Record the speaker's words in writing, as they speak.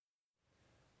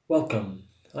Welcome.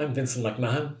 I'm Vincent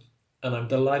McMahon, and I'm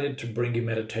delighted to bring you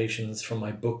meditations from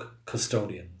my book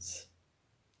Custodians.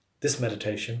 This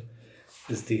meditation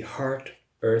is the Heart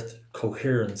Earth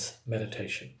Coherence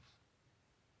Meditation.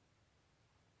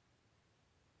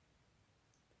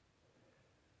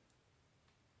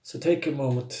 So take a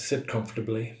moment to sit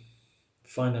comfortably,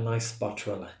 find a nice spot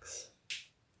to relax.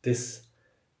 This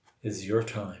is your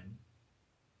time.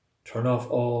 Turn off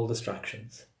all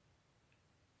distractions.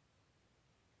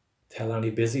 Tell any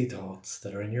busy thoughts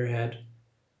that are in your head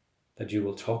that you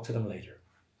will talk to them later.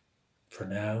 For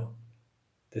now,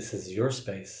 this is your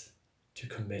space to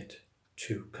commit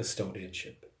to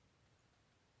custodianship.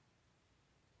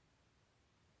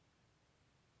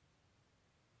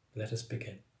 Let us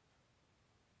begin.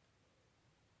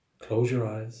 Close your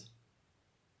eyes.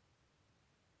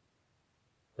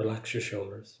 Relax your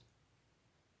shoulders.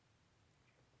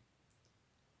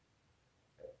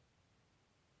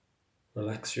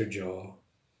 Relax your jaw.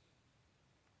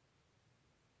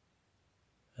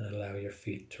 And allow your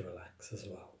feet to relax as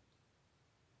well.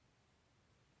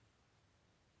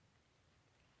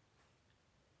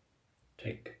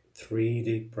 Take 3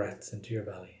 deep breaths into your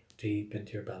belly, deep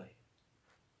into your belly.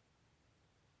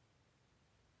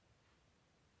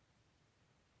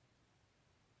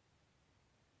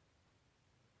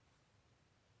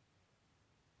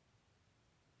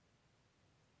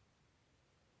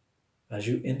 As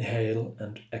you inhale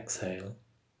and exhale,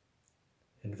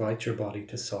 invite your body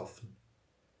to soften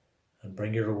and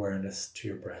bring your awareness to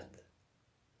your breath,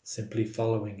 simply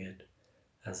following it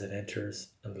as it enters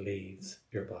and leaves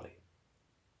your body.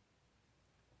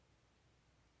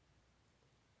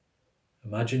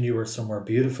 Imagine you are somewhere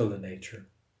beautiful in nature.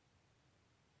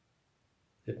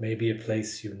 It may be a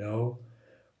place you know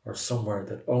or somewhere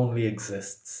that only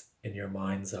exists in your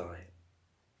mind's eye.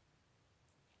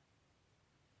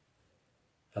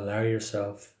 Allow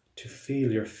yourself to feel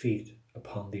your feet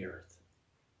upon the earth.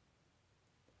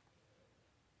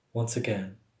 Once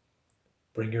again,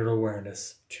 bring your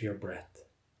awareness to your breath,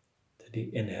 to the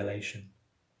inhalation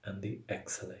and the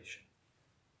exhalation.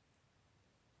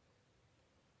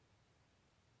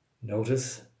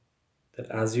 Notice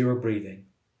that as you are breathing,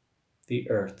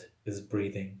 the earth is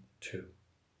breathing too.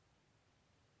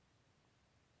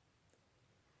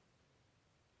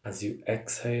 As you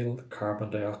exhale carbon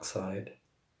dioxide,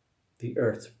 the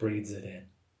earth breathes it in.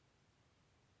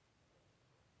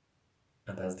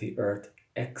 And as the earth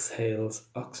exhales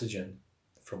oxygen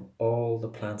from all the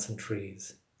plants and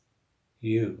trees,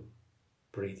 you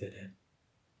breathe it in.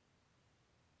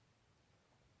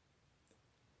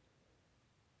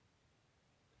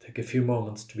 Take a few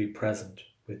moments to be present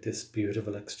with this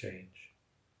beautiful exchange.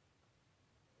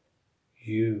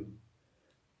 You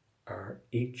are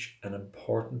each an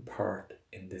important part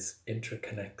in this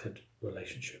interconnected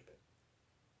relationship.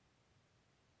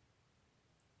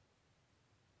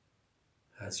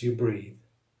 As you breathe,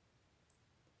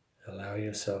 allow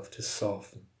yourself to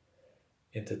soften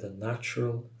into the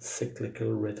natural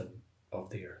cyclical rhythm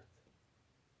of the earth.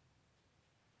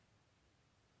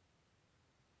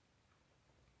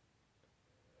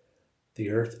 The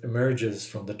earth emerges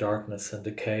from the darkness and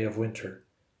decay of winter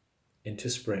into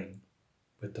spring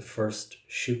with the first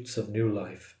shoots of new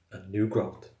life and new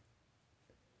growth.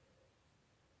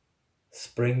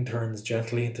 Spring turns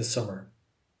gently into summer.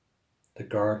 The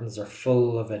gardens are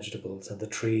full of vegetables and the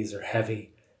trees are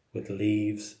heavy with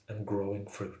leaves and growing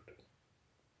fruit.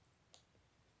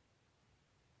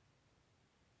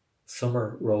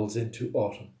 Summer rolls into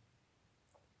autumn,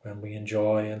 when we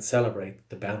enjoy and celebrate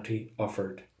the bounty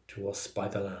offered to us by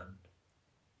the land.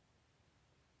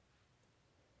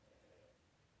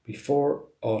 Before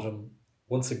autumn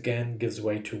once again gives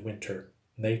way to winter,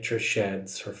 nature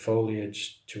sheds her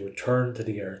foliage to return to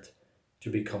the earth to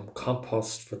become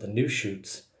compost for the new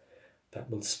shoots that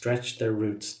will stretch their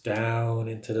roots down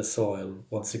into the soil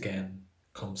once again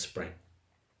come spring.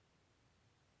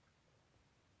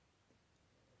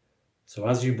 So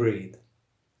as you breathe,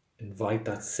 invite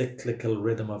that cyclical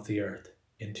rhythm of the earth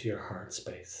into your heart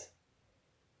space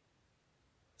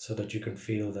so that you can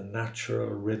feel the natural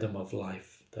rhythm of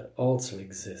life that also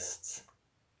exists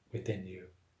within you.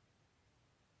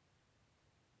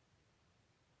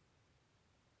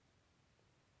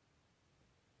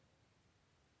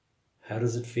 How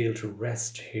does it feel to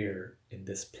rest here in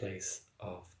this place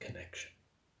of connection?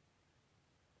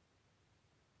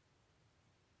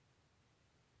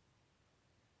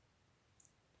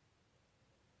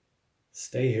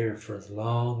 Stay here for as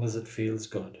long as it feels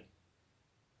good.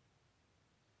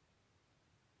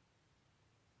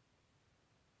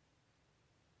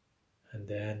 And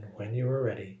then, when you are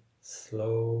ready,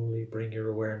 slowly bring your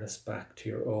awareness back to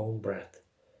your own breath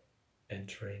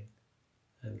entering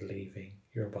and leaving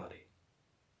your body.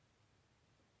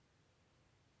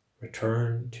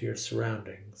 Return to your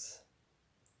surroundings,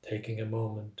 taking a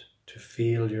moment to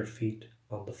feel your feet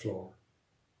on the floor.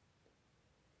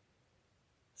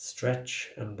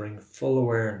 Stretch and bring full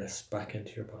awareness back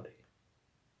into your body.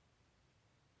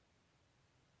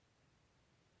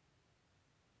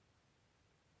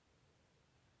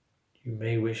 You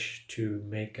may wish to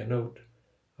make a note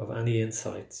of any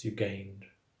insights you gained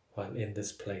while in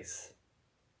this place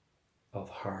of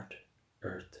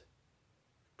heart-earth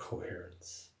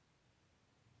coherence.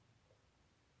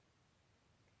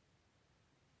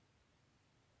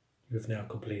 You have now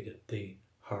completed the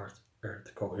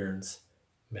heart-earth coherence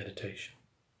meditation.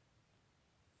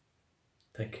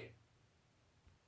 Thank you.